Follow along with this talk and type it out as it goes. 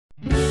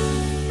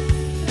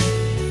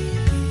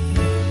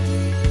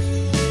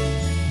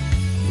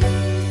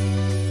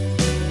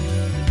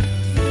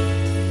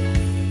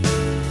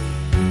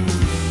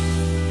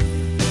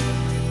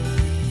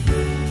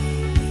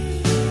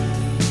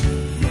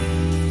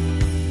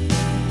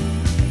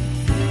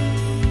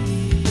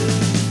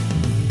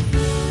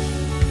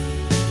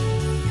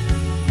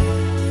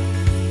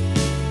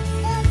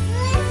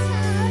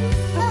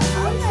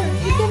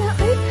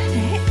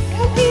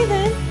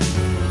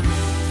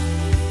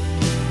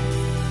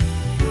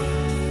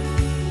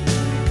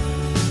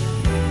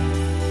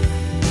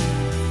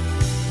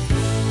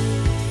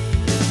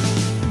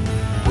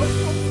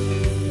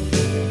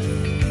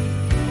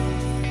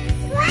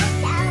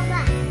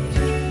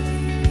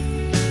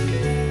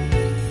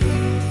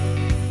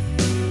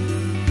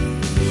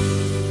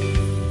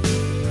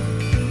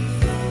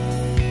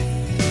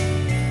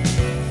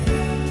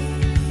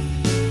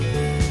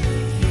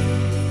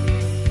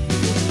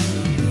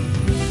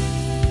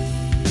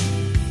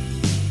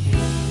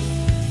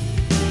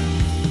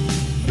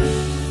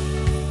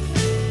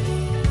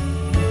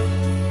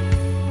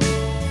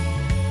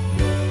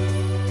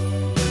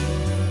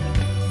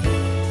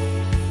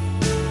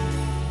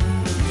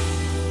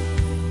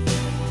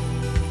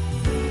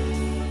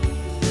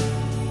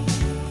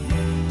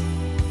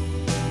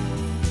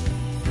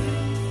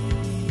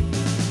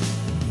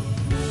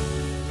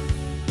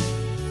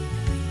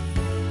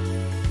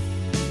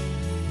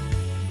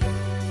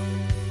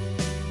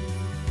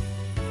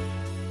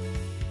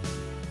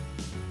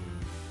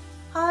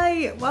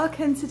Hi,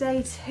 welcome to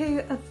day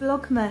 2 of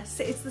Vlogmas.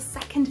 It's the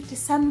 2nd of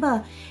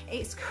December.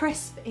 It's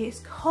crisp,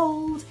 it's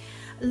cold.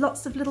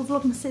 Lots of little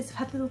Vlogmases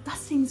have had little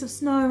dustings of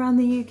snow around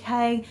the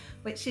UK,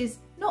 which is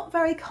not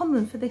very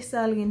common for this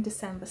early in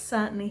December,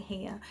 certainly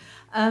here.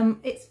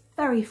 It's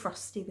very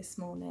frosty this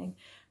morning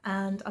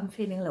and I'm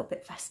feeling a little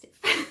bit festive.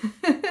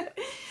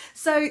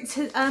 So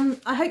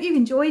I hope you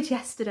enjoyed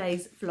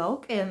yesterday's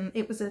vlog.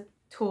 It was a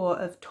tour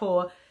of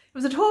Tor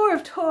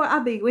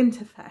Abbey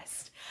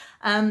Winterfest.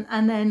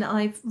 And then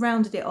I've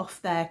rounded it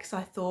off there because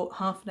I thought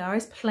half an hour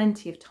is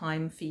plenty of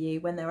time for you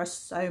when there are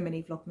so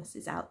many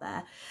Vlogmases out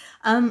there.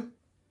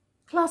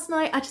 Last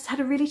night I just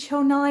had a really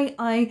chill night.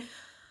 I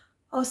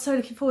was so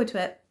looking forward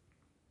to it.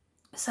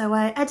 So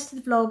I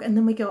edited the vlog and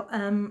then we got,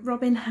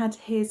 Robin had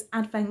his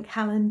advent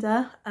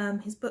calendar,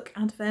 his book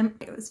Advent.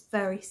 It was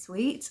very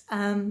sweet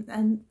and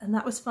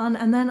that was fun.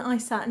 And then I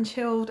sat and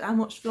chilled and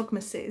watched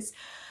Vlogmases.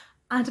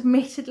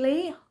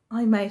 Admittedly,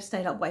 I may have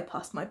stayed up way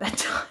past my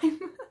bedtime.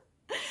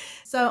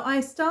 So I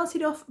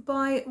started off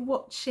by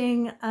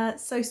watching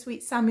So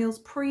Sweet Samuel's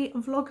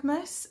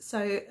pre-Vlogmas.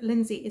 So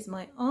Lindsay is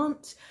my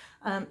aunt.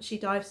 She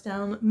dives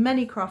down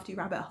many crafty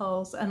rabbit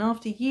holes, and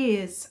after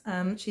years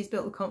she's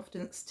built the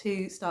confidence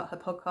to start her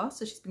podcast.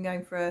 So she's been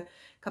going for a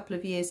couple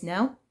of years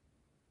now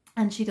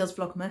and she does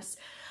Vlogmas.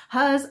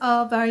 Hers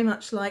are very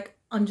much like,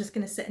 I'm just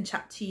going to sit and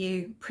chat to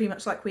you pretty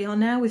much like we are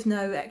now, with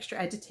no extra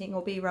editing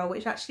or b-roll,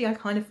 which actually I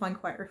kind of find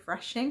quite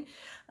refreshing,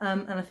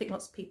 and I think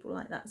lots of people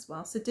like that as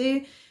well. So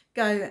do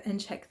go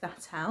and check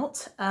that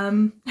out.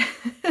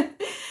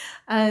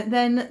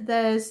 Then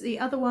there's the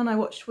other one I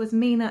watched was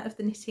Mina of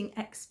the Knitting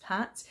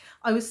Expat.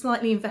 I was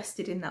slightly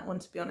invested in that one,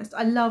 to be honest.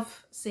 I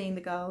love seeing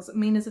the girls.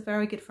 Mina's a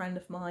very good friend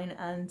of mine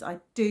and I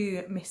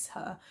do miss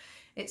her.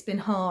 It's been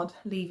hard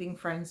leaving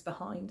friends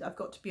behind, I've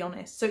got to be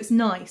honest. So it's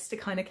nice to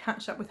kind of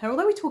catch up with her,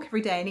 although we talk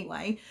every day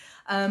anyway.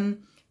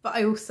 But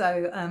I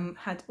also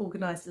had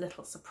organised a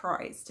little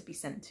surprise to be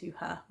sent to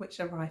her, which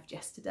arrived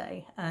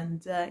yesterday.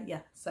 And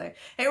yeah, so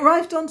it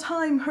arrived on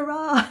time,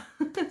 hurrah!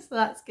 So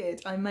that's good.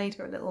 I made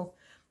her a little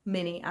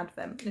mini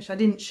advent, which I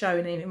didn't show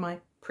in any of my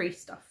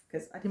pre-stuff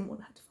because I didn't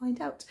want her to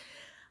find out.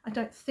 I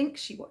don't think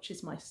she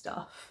watches my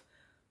stuff,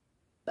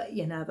 but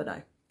you never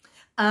know.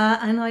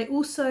 And I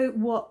also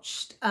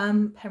watched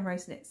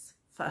Penrose Knit's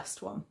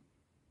first one.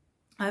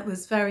 It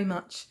was very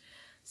much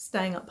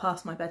staying up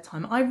past my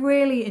bedtime. I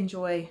really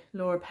enjoy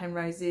Laura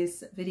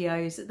Penrose's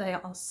videos. They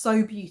are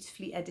so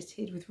beautifully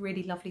edited with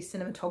really lovely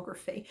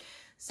cinematography.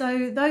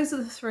 So those are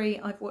the 3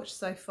 I've watched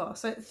so far.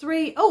 So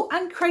 3, oh,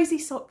 and Crazy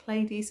Sock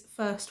Lady's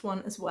first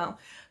one as well.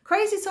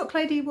 Crazy Sock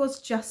Lady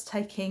was just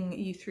taking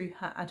you through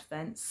her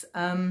advents,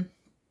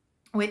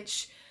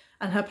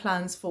 and her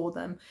plans for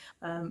them.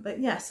 But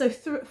yeah, so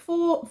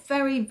 4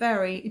 very,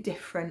 very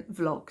different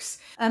vlogs.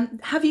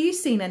 Have you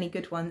seen any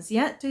good ones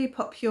yet? Do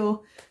pop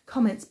your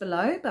comments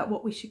below about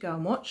what we should go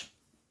and watch.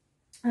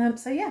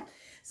 So yeah,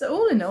 so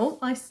all in all,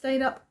 I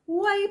stayed up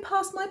way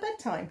past my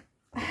bedtime.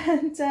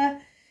 And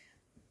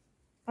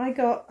I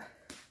got,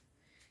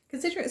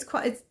 considering it's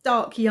quite a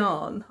dark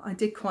yarn, I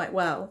did quite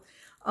well.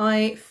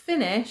 I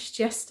finished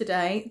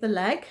yesterday the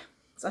leg.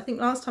 So I think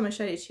last time I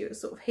showed it to you, it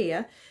was sort of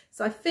here.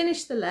 So I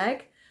finished the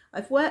leg.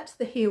 I've worked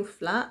the heel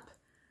flap,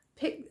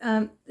 picked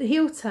the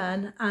heel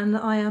turn, and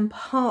I am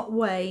part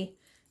way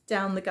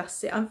down the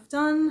gusset. I've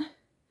done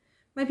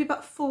maybe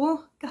about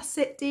 4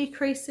 gusset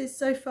decreases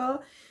so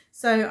far.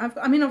 So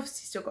I mean,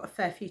 obviously still got a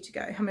fair few to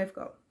go. How many I've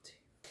got? 2.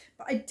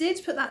 But I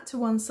did put that to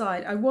one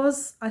side.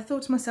 I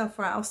thought to myself,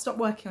 right, I'll stop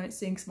working on it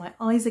soon because my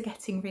eyes are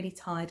getting really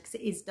tired because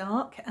it is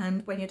dark.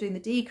 And when you're doing the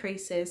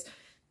decreases,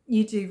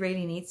 you do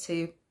really need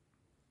to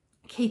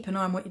keep an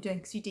eye on what you're doing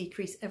because you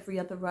decrease every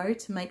other row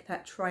to make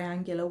that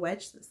triangular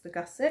wedge that's the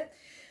gusset,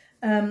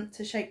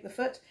 to shape the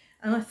foot.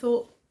 And I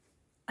thought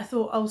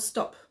I'll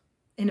stop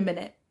in a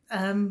minute,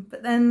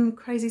 but then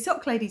Crazy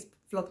Sock Lady's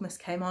Vlogmas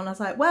came on. I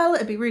was like, well,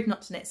 it'd be rude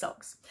not to knit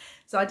socks,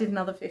 so I did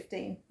another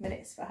 15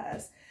 minutes for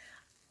hers.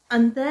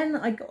 And then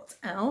I got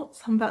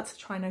out, I'm about to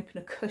try and open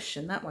a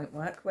cushion, that won't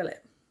work, will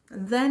it?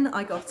 And then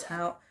I got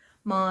out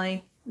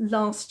my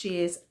last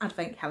year's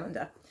advent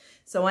calendar.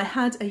 So I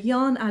had a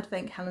yarn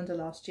advent calendar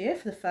last year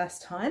for the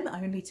first time,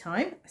 only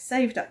time. I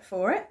saved up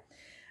for it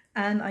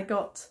and I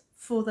got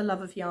For the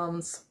Love of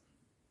Yarns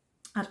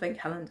advent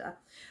calendar.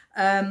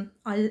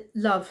 I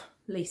love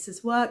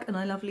Lisa's work and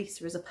I love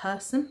Lisa as a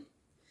person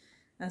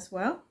as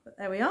well, but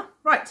there we are.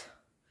 Right,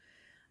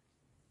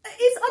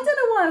 I don't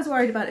know why I was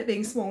worried about it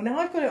being small. Now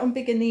I've got it on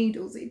bigger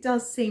needles, it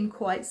does seem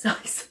quite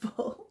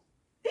sizable.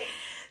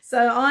 So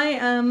I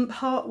am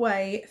part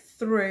way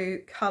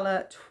through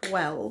colour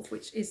 12,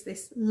 which is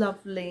this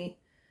lovely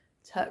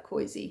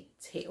turquoisey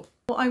teal.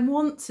 What I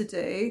want to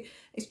do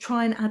is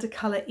try and add a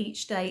colour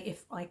each day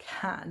if I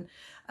can.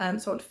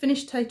 So I'll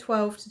finish day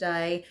 12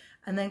 today,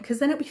 and then, because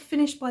then it'll be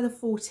finished by the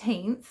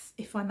 14th,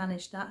 if I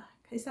manage that.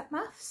 Is that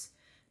maths?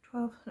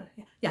 12, no,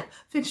 yeah,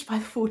 finished by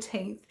the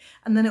 14th,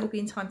 and then it will be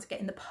in time to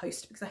get in the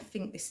post because I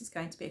think this is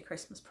going to be a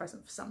Christmas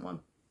present for someone.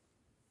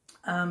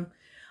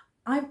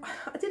 I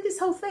did this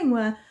whole thing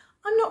where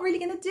I'm not really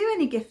going to do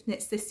any gift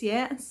knits this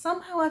year, and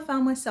somehow I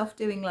found myself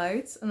doing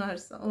loads, and I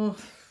was like, oh,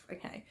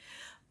 okay.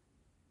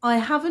 I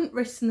haven't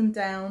written them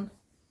down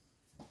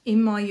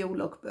in my Yule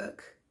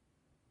logbook,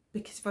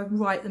 because if I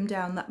write them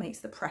down, that makes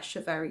the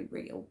pressure very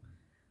real,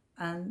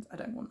 and I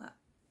don't want that.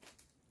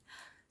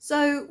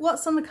 So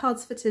what's on the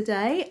cards for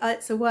today?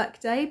 It's a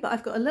work day, but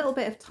I've got a little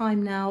bit of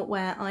time now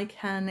where I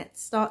can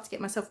start to get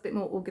myself a bit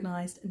more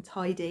organised and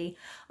tidy.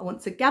 I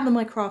want to gather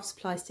my craft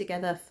supplies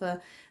together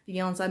for the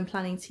yarns I'm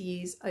planning to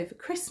use over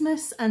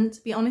Christmas, and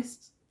to be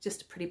honest,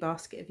 just a pretty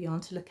basket of yarn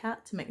to look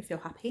at to make me feel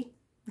happy.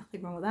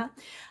 Nothing wrong with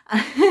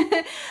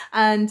that.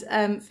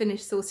 And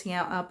finish sorting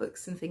out our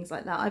books and things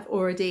like that. I've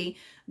already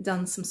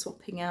done some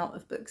swapping out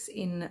of books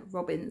in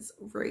Robin's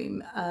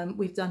room.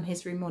 We've done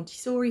his room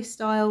Montessori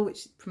style,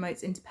 which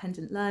promotes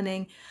independent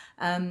learning,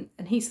 and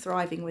he's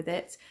thriving with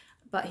it.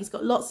 But he's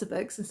got lots of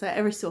books, and so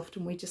every so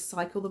often we just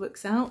cycle the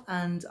books out,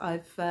 and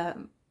I've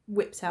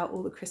whipped out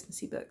all the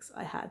Christmassy books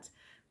I had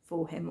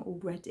for him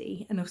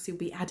already, and obviously we'll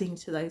be adding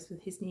to those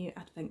with his new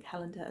advent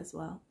calendar as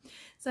well.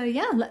 So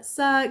yeah, let's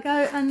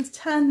go and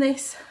turn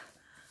this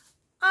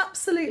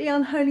absolutely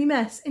unholy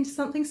mess into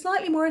something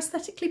slightly more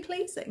aesthetically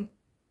pleasing.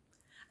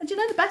 And you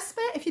know, the best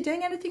bit, if you're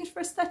doing anything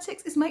for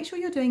aesthetics, is make sure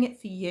you're doing it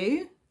for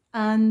you,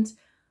 and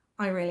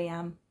I really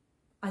am.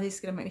 I think it's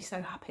going to make me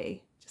so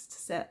happy just to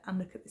sit and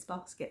look at this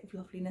basket of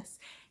loveliness,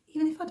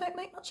 even if I don't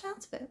make much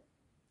out of it.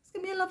 It's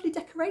going to be a lovely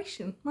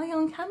decoration. My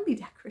yarn can be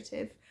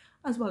decorative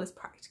as well as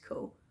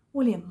practical.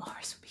 William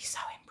Morris would be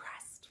so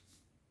impressed.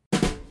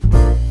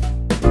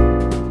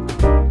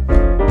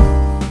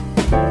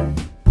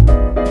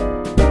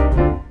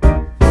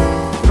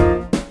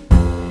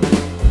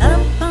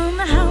 Up on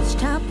the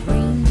housetop,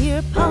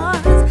 reindeer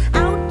paws,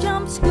 out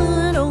jumps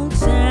good old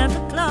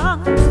Santa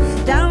Claus,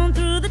 down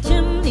through the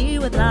chimney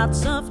with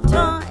lots of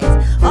toys,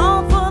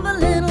 all for the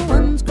little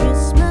ones'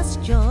 Christmas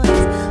joys.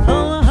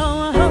 Ho,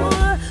 ho,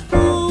 ho,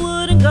 who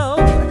wouldn't go?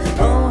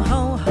 Ho,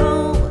 ho,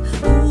 ho,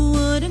 who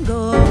wouldn't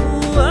go?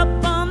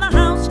 Up on the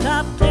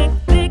housetop, click,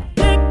 click,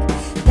 click,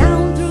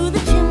 down through the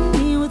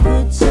chimney with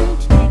good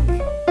Saint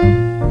Nick.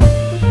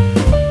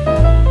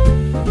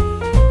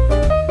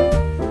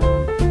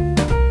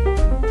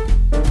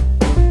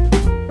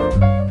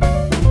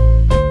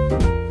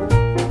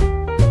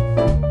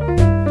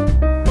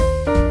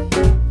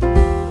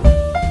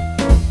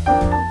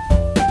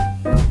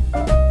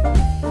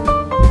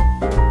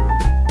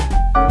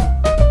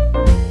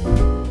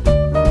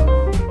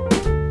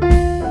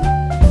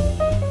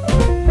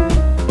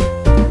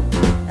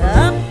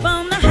 Up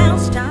on the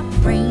housetop,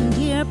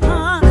 reindeer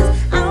paws,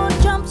 out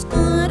jumps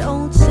good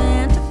old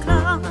Santa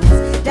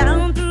Claus,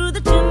 down through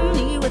the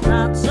chimney with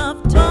lots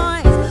of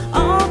toys,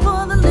 all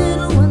for the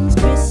little ones'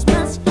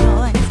 Christmas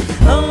joys.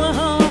 Ho,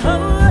 ho, ho,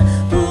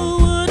 who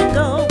wouldn't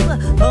go?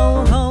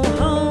 Ho, ho,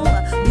 ho,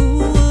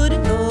 who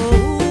wouldn't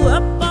go?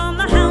 Up on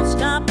the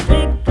housetop,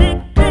 click,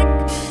 click, click,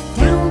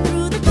 down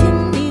through the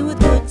chimney with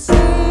good Saint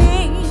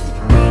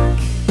Nick.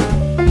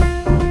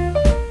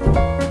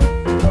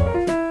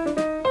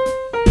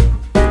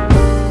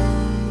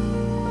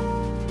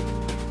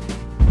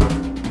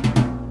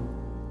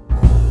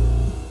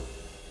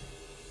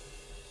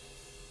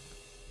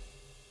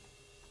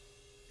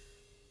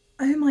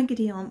 Oh my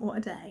giddy aunt, what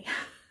a day.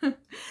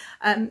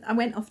 I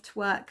went off to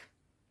work,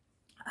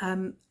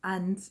 and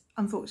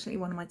unfortunately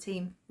one of my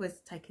team was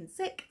taken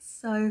sick,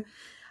 so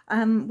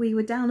we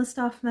were down a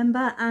staff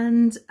member,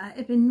 and it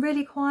had been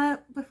really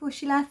quiet before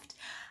she left,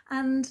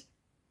 and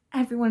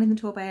everyone in the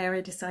Torbay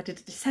area decided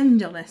to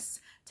descend on us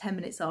 10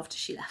 minutes after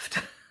she left.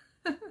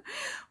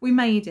 We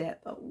made it,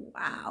 but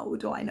wow,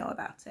 do I know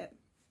about it.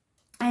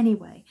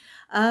 Anyway,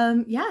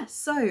 yeah,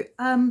 so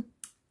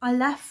I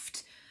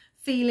left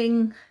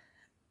feeling,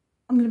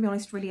 I'm going to be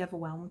honest, really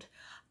overwhelmed.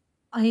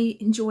 I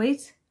enjoyed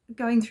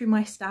going through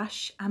my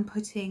stash and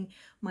putting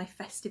my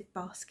festive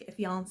basket of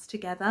yarns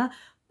together,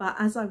 but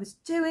as I was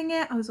doing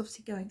it, I was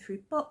obviously going through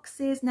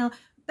boxes. Now,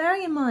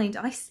 bearing in mind,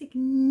 I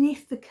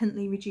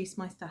significantly reduced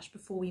my stash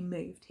before we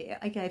moved here.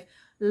 I gave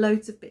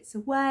loads of bits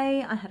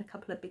away. I had a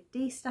couple of big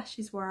D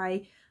stashes where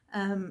I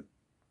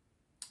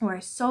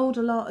sold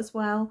a lot as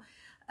well.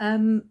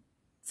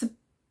 So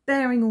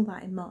bearing all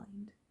that in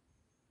mind,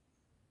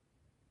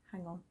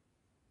 hang on,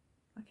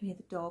 I can hear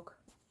the dog.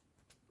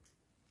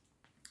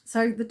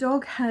 So the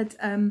dog had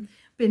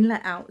been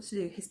let out to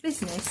do his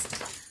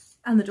business,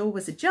 and the door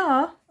was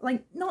ajar,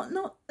 like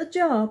not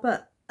ajar,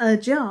 but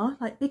ajar,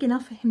 like big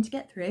enough for him to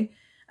get through,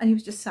 and he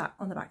was just sat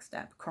on the back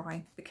step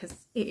crying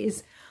because it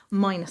is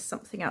minus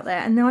something out there.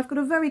 And now I've got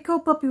a very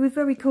cold puppy with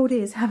very cold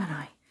ears, haven't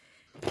I?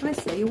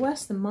 Honestly, you're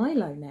worse than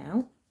Milo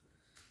now.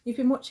 You've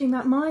been watching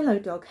that Milo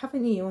dog,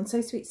 haven't you, on So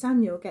Sweet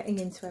Samuel, getting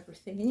into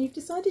everything, and you've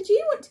decided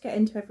you want to get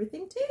into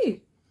everything too.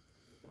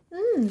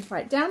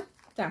 Right, down,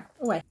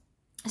 away.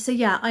 So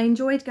yeah, I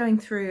enjoyed going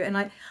through, and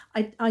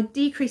I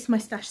decreased my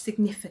stash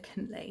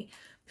significantly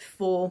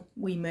before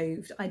we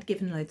moved. I'd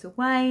given loads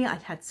away.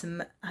 I'd had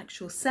some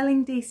actual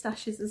selling D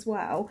stashes as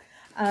well,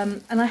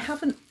 and I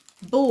haven't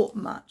bought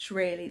much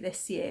really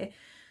this year.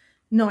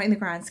 not in the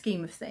grand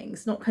scheme of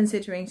things, not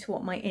considering to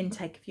what my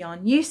intake of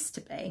yarn used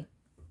to be.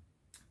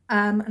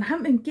 And I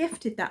haven't been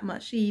gifted that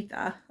much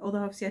either,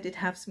 although obviously I did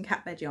have some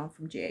cat bed yarn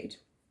from Jude.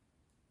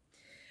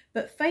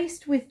 But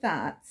faced with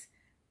that,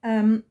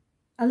 a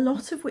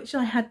lot of which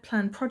I had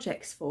planned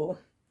projects for,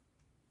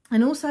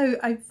 and also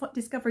I'm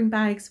discovering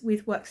bags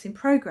with works in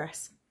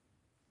progress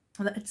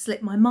that had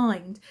slipped my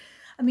mind.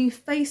 I mean,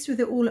 faced with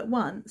it all at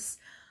once,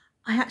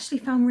 I actually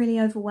found really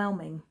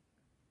overwhelming.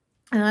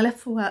 And I left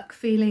for work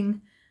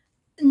feeling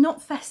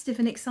not festive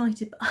and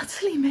excited, but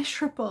utterly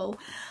miserable.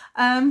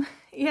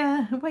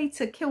 Yeah, a way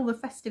to kill the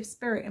festive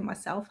spirit in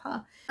myself,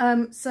 huh?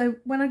 So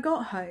when I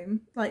got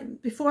home,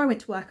 like before I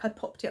went to work, I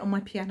popped it on my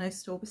piano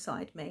stool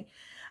beside me.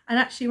 And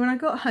actually when I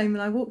got home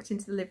and I walked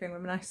into the living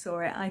room and I saw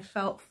it, I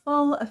felt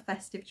full of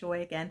festive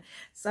joy again.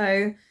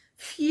 So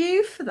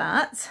phew for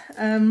that.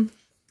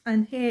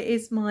 And here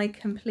is my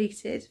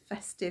completed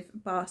festive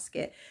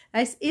basket.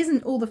 This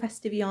isn't all the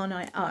festive yarn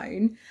I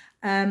own.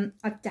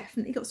 I've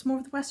definitely got some more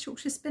of the West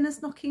Yorkshire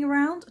spinners knocking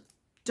around.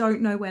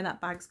 Don't know where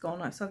that bag's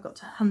gone, so I've got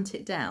to hunt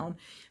it down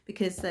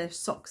because there's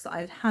socks that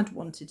I had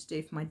wanted to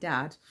do for my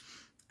dad.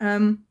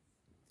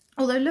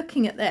 Although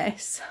looking at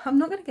this, I'm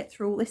not going to get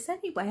through all this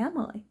anyway, am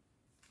I?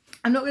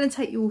 I'm not going to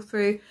take you all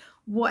through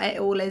what it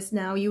all is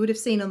now. You would have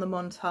seen on the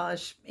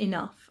montage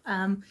enough,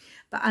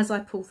 but as I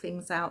pull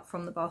things out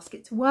from the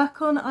basket to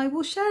work on, I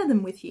will share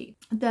them with you.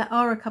 There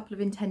are a couple of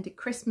intended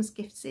Christmas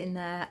gifts in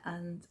there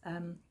and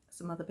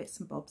some other bits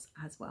and bobs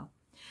as well.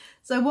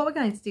 So what we're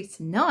going to do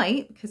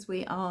tonight, because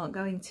we are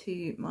going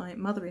to my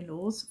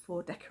mother-in-law's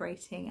for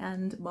decorating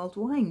and mulled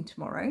wine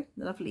tomorrow,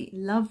 lovely,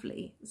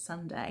 lovely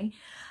Sunday,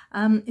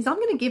 is I'm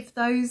going to give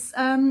those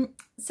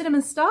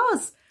cinnamon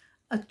stars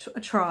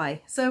a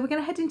try. So we're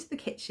going to head into the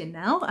kitchen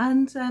now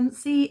and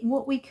see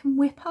what we can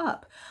whip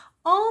up.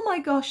 Oh my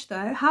gosh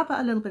though, how about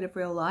a little bit of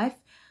real life?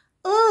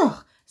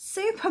 Ugh,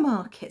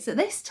 supermarkets at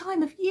this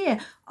time of year.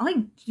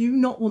 I do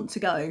not want to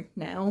go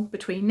now,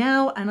 between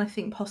now and I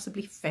think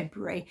possibly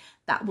February.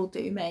 That will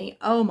do me.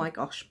 Oh my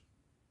gosh.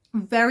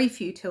 Very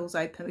few tills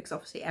open because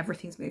obviously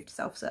everything's moved to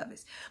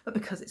self-service, but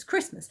because it's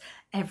Christmas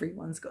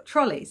everyone's got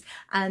trolleys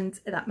and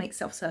that makes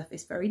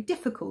self-service very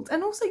difficult,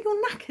 and also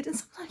you're knackered and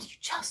sometimes you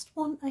just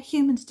want a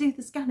human to do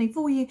the scanning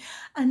for you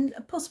and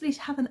possibly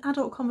to have an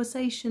adult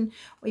conversation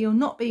where you're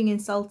not being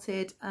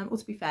insulted. Or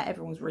to be fair,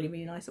 everyone's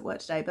really nice at work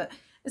today, but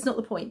it's not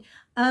the point.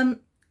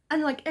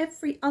 And like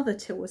every other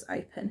till was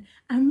open,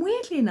 and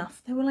weirdly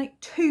enough there were like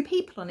 2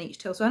 people on each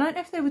till, so I don't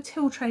know if they were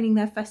till training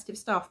their festive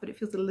staff, but it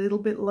feels a little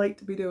bit late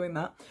to be doing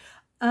that.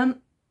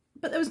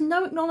 But there was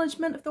no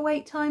acknowledgement of the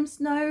wait times,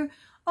 no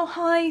oh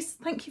hi,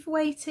 thank you for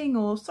waiting,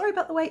 or sorry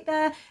about the wait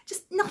there,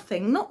 just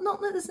nothing. Not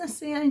that there's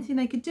necessarily anything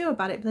they could do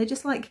about it, but they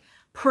just like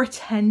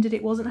pretended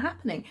it wasn't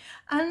happening.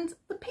 And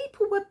the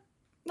people were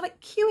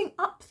like queuing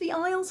up the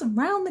aisles and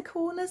round the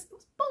corners. It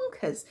was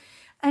bonkers.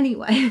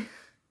 Anyway.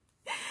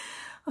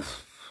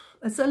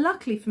 So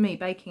luckily for me,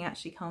 baking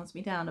actually calms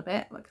me down a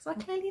bit because I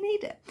clearly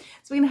need it.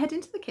 So we're going to head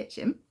into the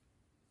kitchen,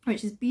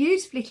 which is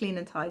beautifully clean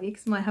and tidy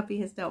because my hubby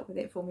has dealt with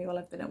it for me while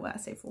I've been at work. I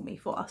say for me,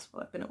 for us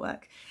while I've been at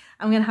work.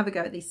 And we're going to have a go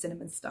at these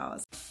cinnamon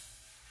stars.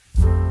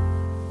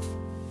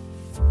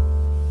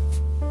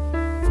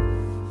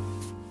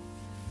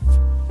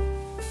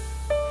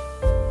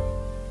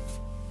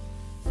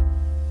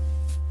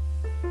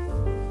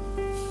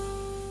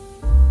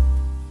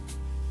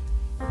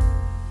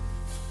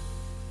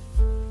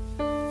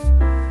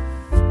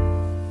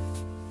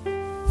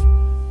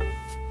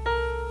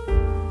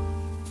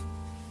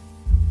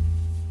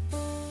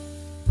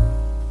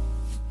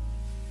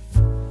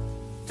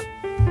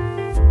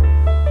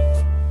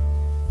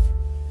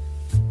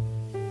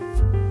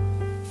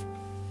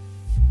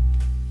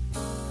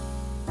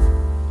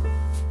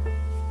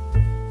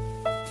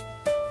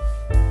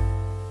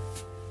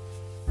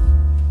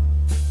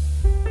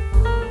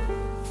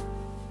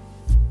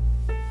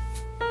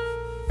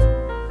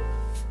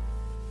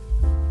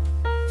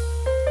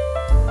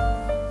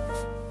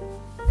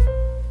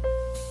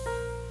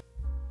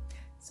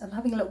 So I'm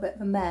having a little bit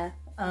of a mare.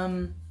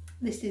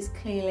 This is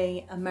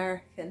clearly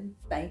American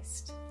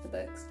based, the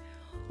books,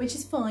 which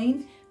is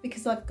fine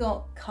because I've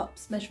got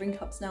cups, measuring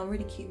cups now,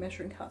 really cute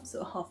measuring cups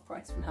that are half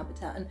price from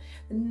Habitat, and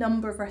the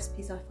number of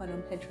recipes I find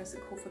on Pinterest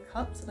that call for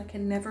cups and I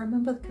can never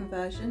remember the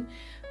conversion.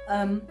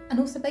 And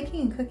also baking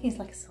and cooking is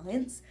like a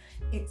science.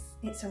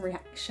 It's a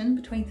reaction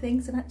between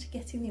things, and actually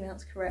getting the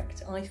amounts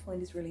correct I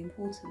find is really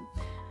important.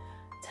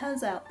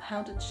 Turns out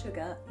powdered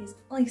sugar is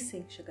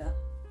icing sugar.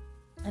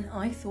 And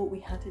I thought we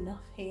had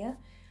enough here.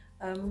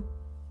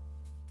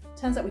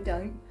 Turns out we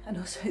don't, and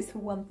also it's the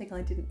one thing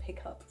I didn't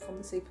pick up from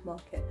the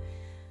supermarket.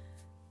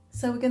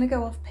 So we're going to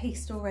go off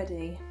piste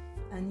already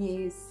and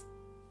use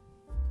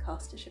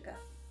caster sugar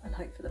and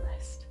hope for the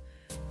best.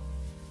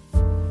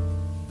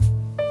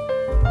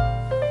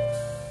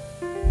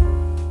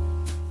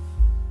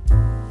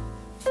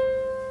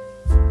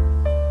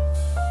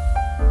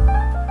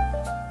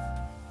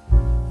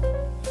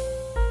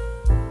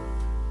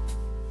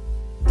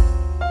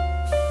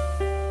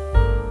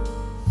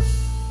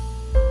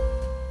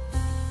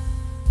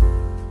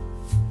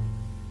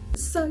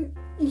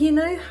 You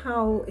know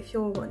how if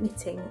you're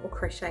knitting or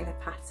crocheting a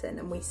pattern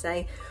and we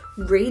say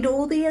read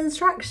all the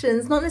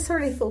instructions, not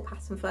necessarily the full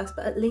pattern first,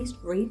 but at least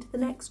read the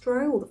next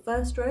row or the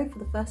first row for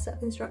the first set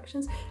of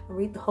instructions and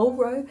read the whole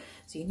row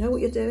so you know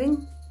what you're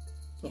doing?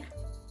 Yeah.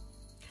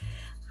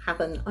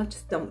 Haven't. I've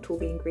just dumped all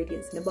the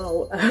ingredients in a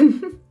bowl.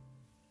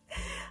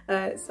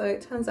 So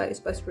it turns out you're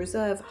supposed to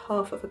reserve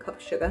half of a cup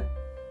of sugar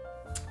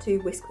to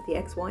whisk with the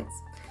eggs whites,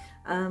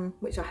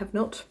 which I have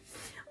not.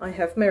 I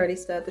have merrily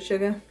stirred the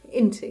sugar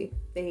into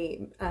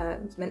the,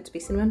 it's meant to be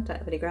cinnamon, don't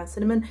have any ground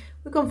cinnamon.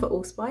 We've gone for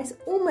allspice,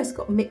 almost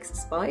got mixed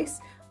spice.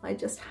 I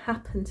just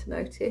happened to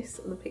notice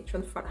on the picture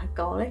on the front had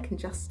garlic and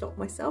just stopped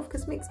myself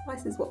because mixed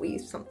spice is what we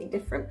use for something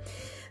different.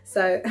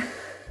 So,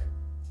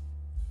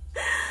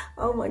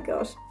 oh my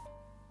gosh.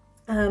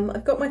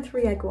 I've got my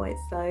 3 egg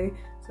whites though,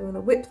 so I'm going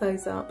to whip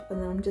those up and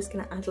then I'm just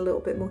going to add a little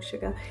bit more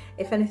sugar.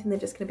 If anything, they're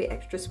just going to be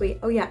extra sweet.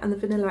 Oh yeah, and the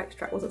vanilla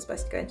extract wasn't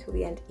supposed to go until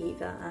the end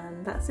either,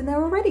 and that's in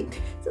there already.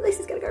 So this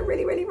is going to go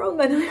really, really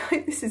wrong, and I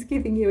hope this is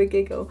giving you a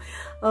giggle.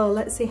 Oh,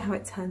 let's see how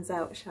it turns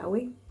out, shall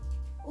we?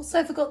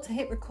 Also forgot to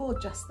hit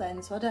record just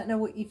then, so I don't know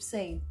what you've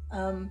seen.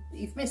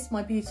 You've missed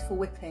my beautiful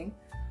whipping.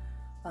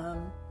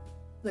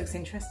 Looks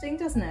interesting,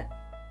 doesn't it?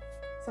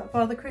 It's like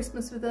Father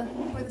Christmas with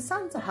a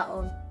Santa hat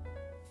on.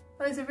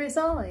 Those are his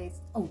eyes.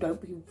 Oh,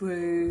 don't be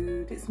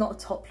rude. It's not a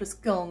topless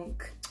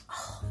gonk.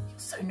 Oh, you're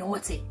so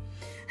naughty.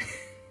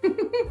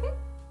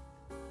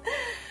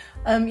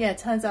 Yeah,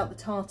 turns out the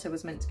tartar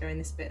was meant to go in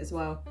this bit as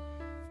well.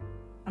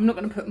 I'm not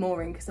going to put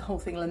more in because the whole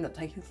thing will end up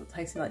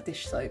tasting like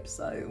dish soap.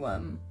 So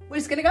we're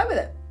just going to go with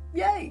it.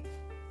 Yay!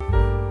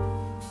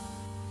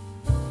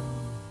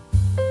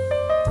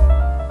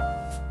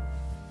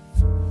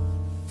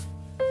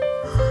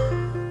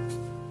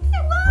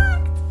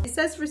 It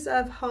says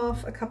reserve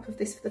half a cup of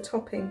this for the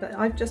topping, but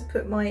I've just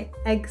put my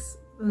eggs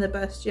and the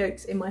burst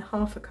yolks in my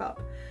half a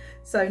cup.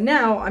 So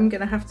now I'm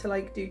gonna have to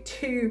like do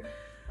 2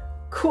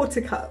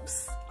 quarter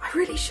cups. I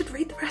really should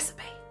read the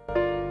recipe.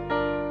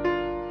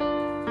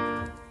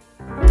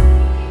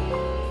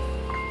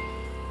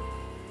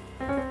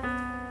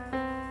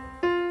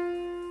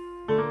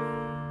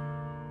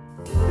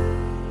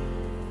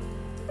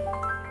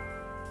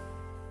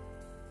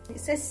 It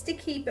says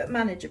sticky but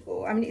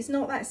manageable. I mean, it's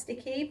not that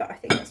sticky, but I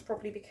think that's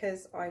probably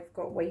because I've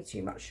got way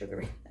too much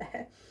sugar in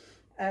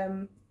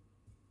there.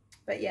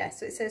 But yeah,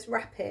 so it says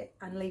wrap it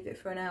and leave it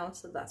for an hour,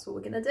 so that's what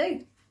we're gonna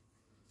do.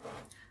 I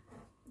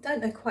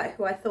don't know quite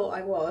who I thought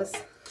I was.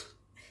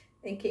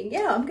 Thinking,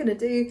 yeah, I'm gonna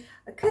do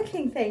a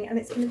cooking thing and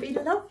it's gonna be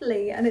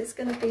lovely and it's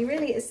gonna be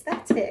really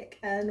aesthetic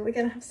and we're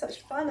gonna have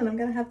such fun and I'm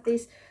gonna have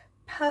these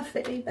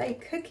perfectly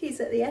baked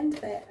cookies at the end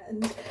of it,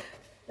 and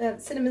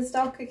cinnamon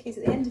style cookies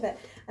at the end of it,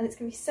 and it's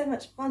going to be so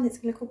much fun. It's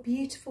going to look all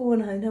beautiful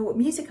and I know what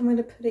music I'm going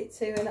to put it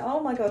to, and oh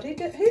my god, who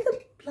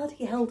the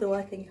bloody hell do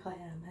I think I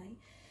am, eh?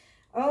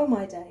 Oh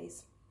my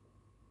days.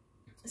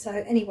 So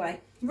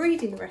anyway,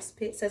 reading the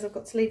recipe, it says I've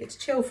got to leave it to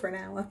chill for an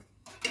hour,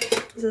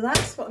 so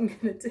that's what I'm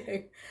going to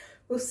do.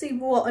 We'll see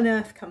what on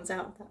earth comes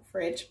out of that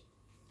fridge.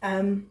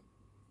 And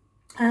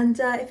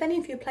if any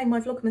of you are playing my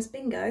Vlogmas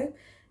bingo,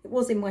 it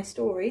was in my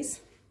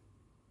stories.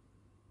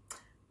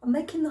 I'm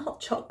making the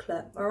hot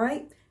chocolate, all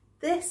right?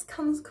 This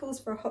calls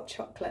for a hot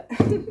chocolate.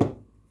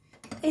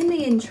 In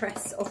the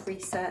interests of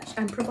research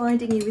and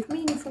providing you with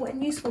meaningful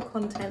and useful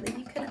content that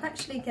you can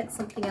actually get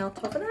something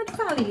out of and add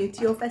value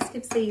to your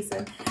festive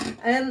season,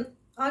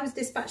 I was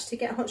dispatched to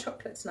get hot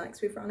chocolate tonight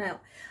because we've run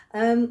out.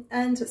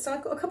 And so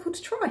I've got a couple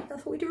to try. I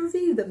thought we'd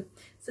review them.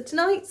 So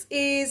tonight's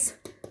is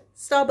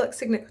Starbucks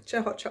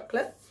signature hot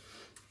chocolate.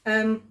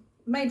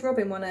 Made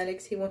Robin one earlier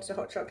because he wanted a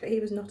hot chocolate. He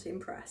was not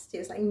impressed. He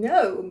was like,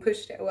 no, and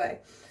pushed it away.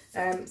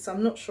 So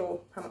I'm not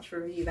sure how much of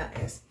a review that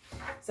is.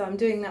 So I'm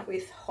doing that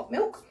with hot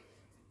milk.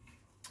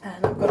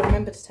 And I've got to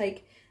remember to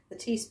take the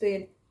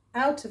teaspoon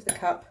out of the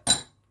cup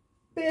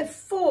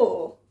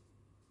before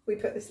we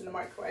put this in the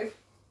microwave.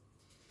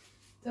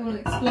 Don't want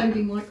an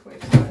exploding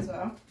microwave as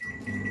well.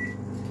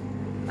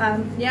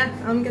 Yeah,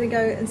 I'm going to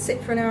go and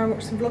sit for an hour and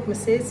watch some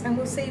Vlogmases, and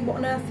we'll see what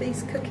on earth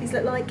these cookies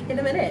look like in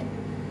a minute.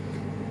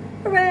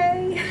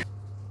 Hooray!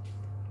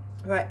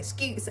 Right,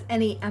 excuse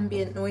any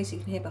ambient noise you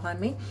can hear behind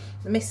me.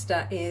 The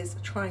mister is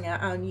trying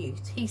out our new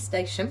tea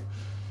station.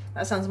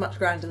 That sounds much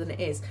grander than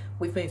it is.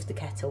 We've moved the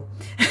kettle.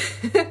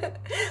 But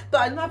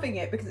I'm loving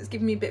it because it's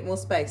giving me a bit more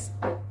space.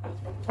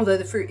 Although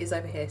the fruit is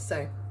over here,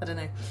 so I don't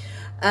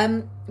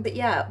know. But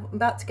yeah, I'm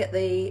about to get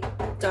the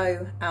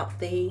dough out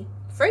the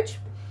fridge.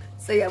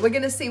 So yeah, we're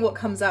going to see what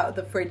comes out of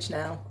the fridge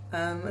now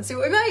and see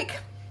what we make.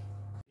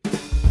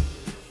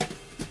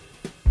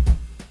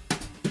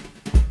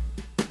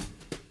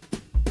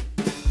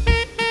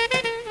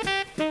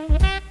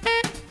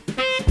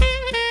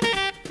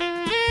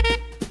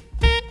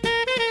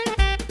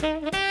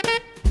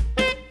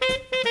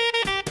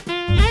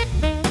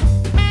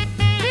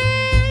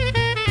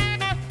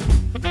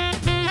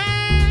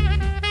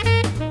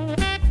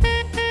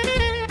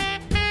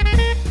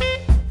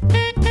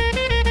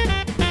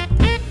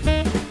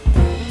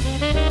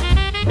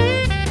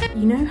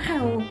 You know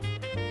how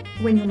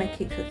when you're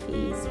making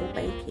cookies or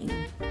baking,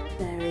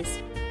 there is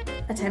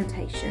a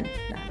temptation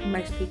that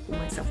most people,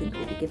 myself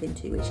included, give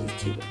into, which is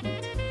to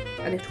eat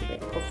a little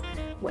bit of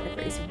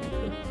whatever it is you're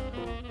making.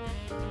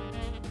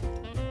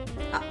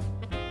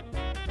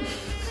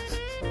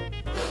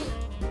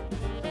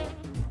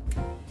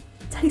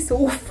 Tastes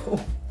awful.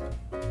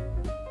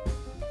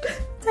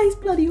 Tastes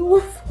bloody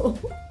awful.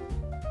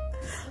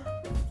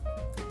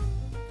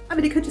 I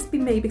mean, it could just be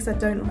me because I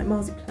don't like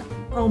marzipan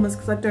almonds,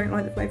 because I don't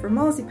like the flavour of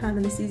marzipan,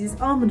 and this uses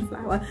almond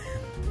flour.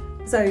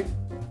 So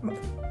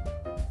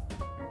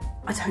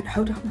I don't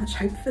hold up much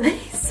hope for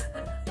these.